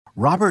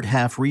Robert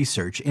Half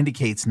research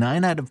indicates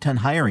 9 out of 10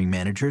 hiring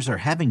managers are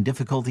having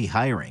difficulty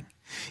hiring.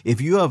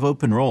 If you have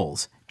open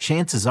roles,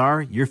 chances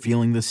are you're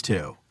feeling this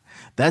too.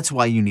 That's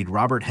why you need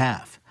Robert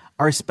Half.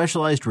 Our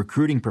specialized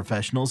recruiting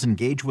professionals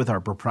engage with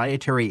our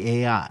proprietary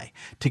AI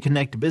to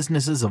connect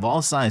businesses of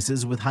all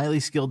sizes with highly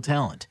skilled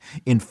talent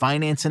in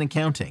finance and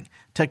accounting,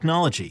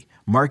 technology,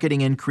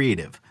 marketing and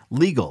creative,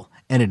 legal,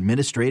 and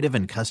administrative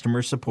and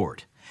customer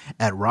support.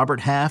 At Robert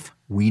Half,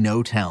 we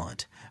know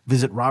talent.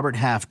 Visit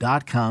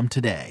roberthalf.com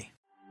today.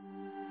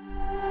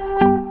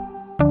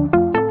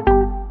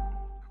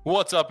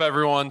 What's up,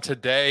 everyone?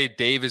 Today,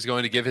 Dave is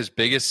going to give his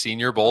biggest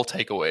Senior Bowl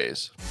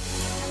takeaways.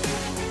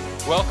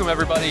 Welcome,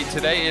 everybody.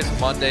 Today is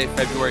Monday,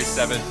 February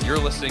 7th. You're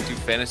listening to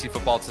Fantasy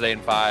Football Today in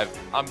 5.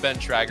 I'm Ben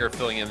Trager,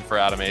 filling in for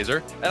Adam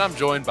Azer, and I'm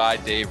joined by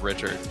Dave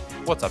Richard.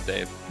 What's up,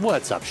 Dave?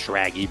 What's up,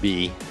 Shraggy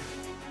B?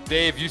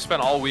 Dave, you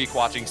spent all week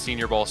watching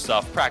Senior Bowl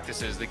stuff,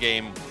 practices, the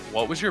game.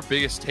 What was your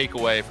biggest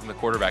takeaway from the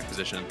quarterback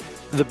position?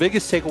 The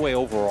biggest takeaway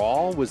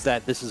overall was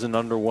that this is an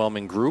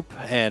underwhelming group,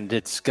 and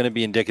it's going to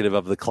be indicative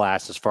of the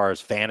class as far as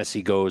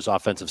fantasy goes,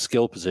 offensive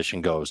skill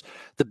position goes.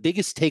 The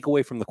biggest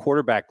takeaway from the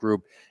quarterback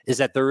group is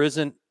that there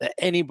isn't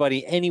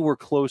anybody anywhere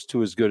close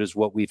to as good as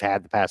what we've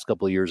had the past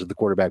couple of years at the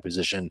quarterback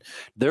position.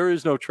 There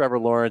is no Trevor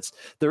Lawrence.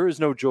 There is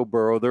no Joe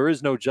Burrow. There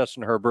is no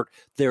Justin Herbert.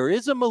 There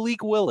is a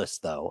Malik Willis,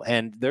 though,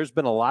 and there's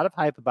been a lot of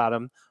hype about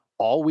him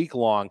all week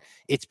long.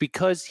 It's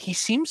because he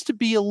seems to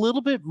be a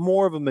little bit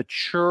more of a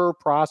mature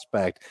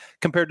prospect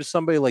compared to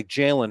somebody like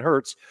Jalen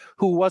Hurts,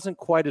 who wasn't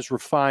quite as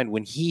refined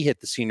when he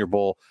hit the Senior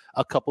Bowl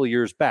a couple of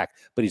years back.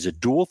 But he's a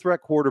dual threat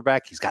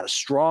quarterback. He's got a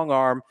strong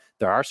arm.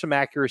 There are some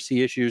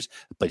accuracy issues,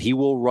 but he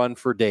will run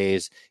for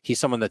days. He's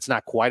someone that's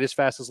not quite as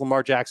fast as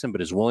Lamar Jackson,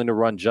 but is willing to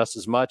run just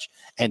as much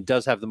and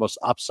does have the most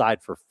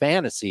upside for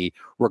fantasy,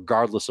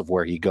 regardless of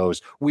where he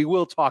goes. We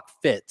will talk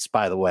fits,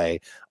 by the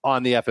way,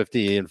 on the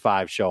FFT and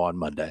 5 show on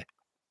Monday.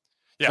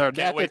 Yeah,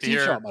 can't wait to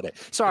hear. Show on Monday.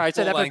 Sorry, I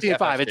said FFT and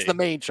 5. It's the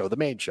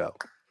main show.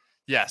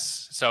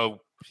 Yes.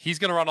 So he's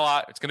going to run a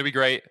lot. It's going to be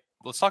great.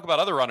 Let's talk about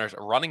other runners,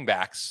 running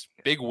backs.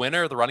 Big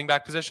winner, the running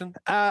back position?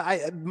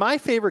 My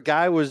favorite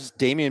guy was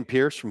Dameon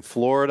Pierce from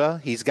Florida.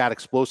 He's got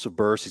explosive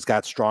bursts. He's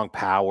got strong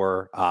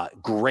power,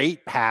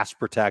 great pass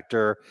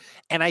protector,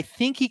 and I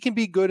think he can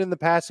be good in the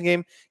passing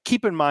game.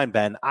 Keep in mind,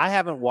 Ben, I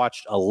haven't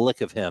watched a lick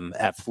of him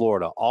at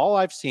Florida. All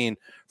I've seen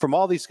from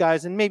all these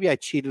guys, and maybe I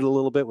cheated a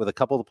little bit with a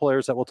couple of the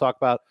players that we'll talk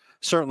about.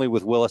 Certainly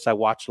with Willis, I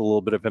watched a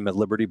little bit of him at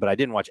Liberty, but I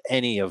didn't watch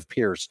any of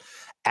Pierce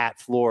at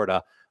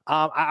Florida.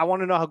 I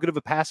want to know how good of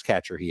a pass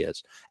catcher he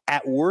is.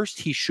 At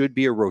worst, he should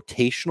be a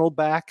rotational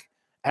back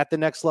at the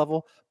next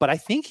level, but I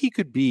think he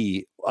could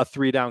be a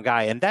 3-down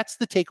guy. And that's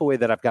the takeaway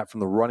that I've got from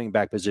the running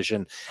back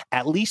position,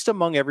 at least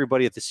among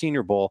everybody at the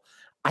Senior Bowl.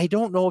 I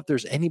don't know if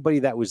there's anybody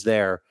that was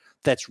there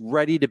that's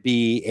ready to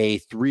be a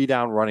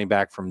 3-down running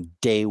back from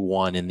day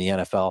one in the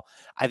NFL.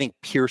 I think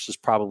Pierce is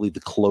probably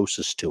the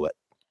closest to it.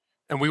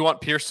 And we want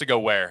Pierce to go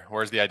where?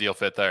 Where's the ideal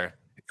fit there?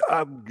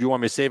 You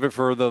want me to save it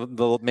for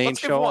the main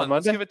show on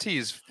Monday?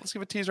 Let's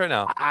give a tease right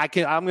now. I'm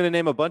going to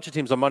name a bunch of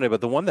teams on Monday,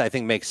 but the one that I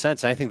think makes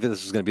sense, and I think that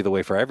this is going to be the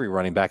way for every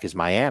running back, is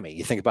Miami.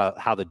 You think about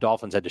how the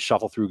Dolphins had to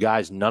shuffle through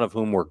guys, none of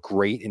whom were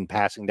great in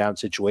passing down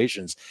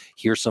situations.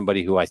 Here's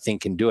somebody who I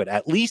think can do it.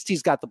 At least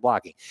he's got the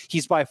blocking.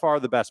 He's by far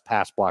the best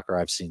pass blocker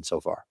I've seen so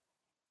far.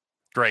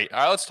 Great. All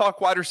right, let's talk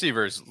wide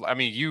receivers. I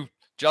mean,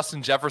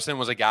 Justin Jefferson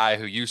was a guy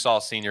who you saw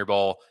Senior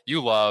Bowl,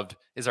 you loved.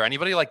 Is there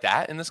anybody like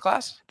that in this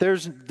class?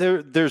 There's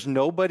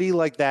nobody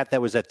like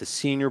that was at the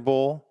Senior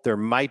Bowl. There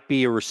might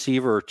be a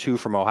receiver or two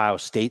from Ohio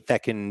State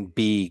that can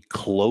be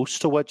close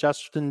to what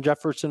Justin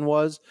Jefferson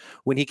was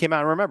when he came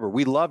out. And remember,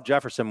 we loved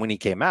Jefferson when he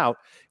came out.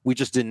 We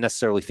just didn't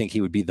necessarily think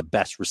he would be the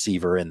best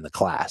receiver in the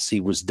class. He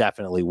was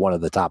definitely one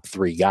of the top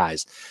 3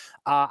 guys.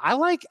 I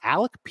like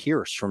Alec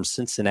Pierce from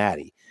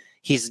Cincinnati.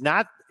 He's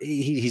not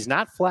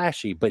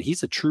flashy, but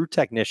he's a true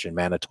technician,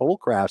 man, a total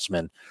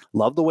craftsman.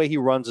 Love the way he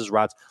runs his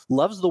routes.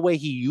 Loves the way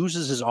he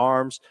uses his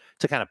arms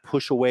to kind of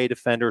push away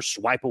defenders,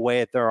 swipe away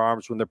at their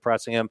arms when they're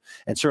pressing him,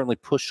 and certainly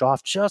push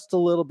off just a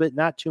little bit,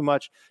 not too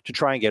much, to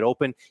try and get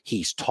open.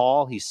 He's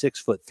tall. He's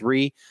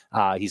 6'3".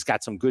 He's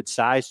got some good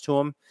size to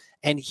him.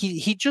 And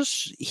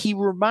he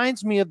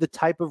reminds me of the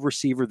type of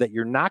receiver that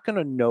you're not going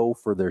to know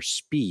for their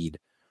speed.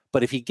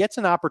 But if he gets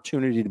an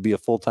opportunity to be a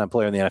full-time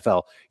player in the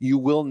NFL, you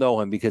will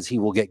know him because he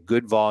will get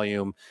good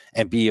volume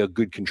and be a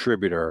good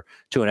contributor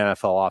to an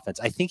NFL offense.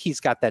 I think he's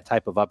got that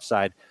type of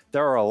upside.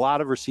 There are a lot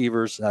of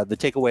receivers. The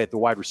takeaway at the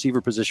wide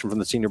receiver position from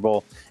the Senior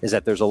Bowl is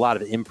that there's a lot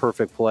of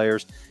imperfect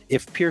players.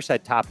 If Pierce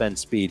had top-end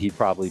speed, he'd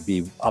probably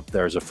be up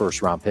there as a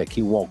first-round pick.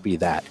 He won't be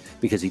that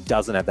because he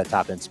doesn't have that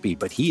top-end speed,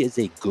 but he is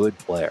a good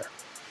player.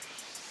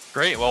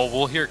 Great. Well,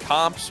 we'll hear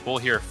comps, we'll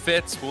hear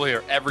fits, we'll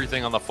hear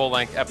everything on the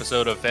full-length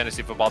episode of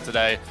Fantasy Football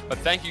Today. But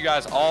thank you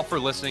guys all for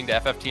listening to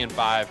FFT and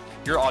 5,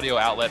 your audio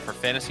outlet for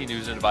fantasy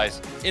news and advice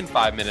in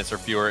 5 minutes or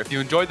fewer. If you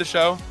enjoyed the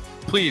show,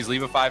 please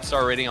leave a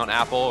 5-star rating on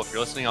Apple. If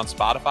you're listening on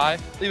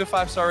Spotify, leave a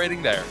 5-star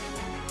rating there.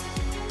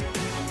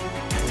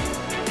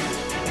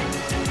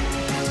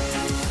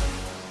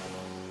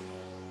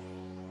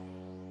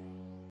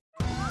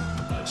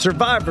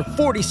 Survivor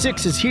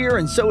 46 is here,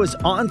 and so is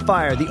On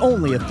Fire, the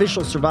only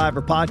official Survivor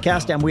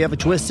podcast, and we have a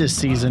twist this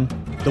season.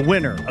 The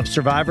winner of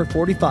Survivor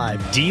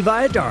 45, Dee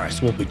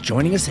Valladares, will be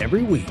joining us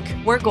every week.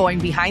 We're going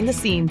behind the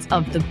scenes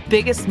of the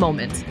biggest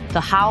moments, the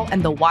how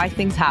and the why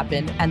things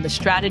happen, and the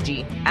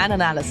strategy and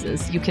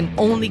analysis you can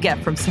only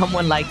get from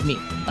someone like me,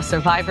 a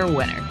Survivor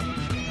winner.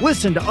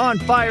 Listen to On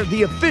Fire,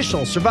 the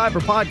official Survivor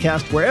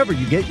podcast, wherever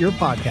you get your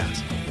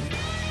podcasts.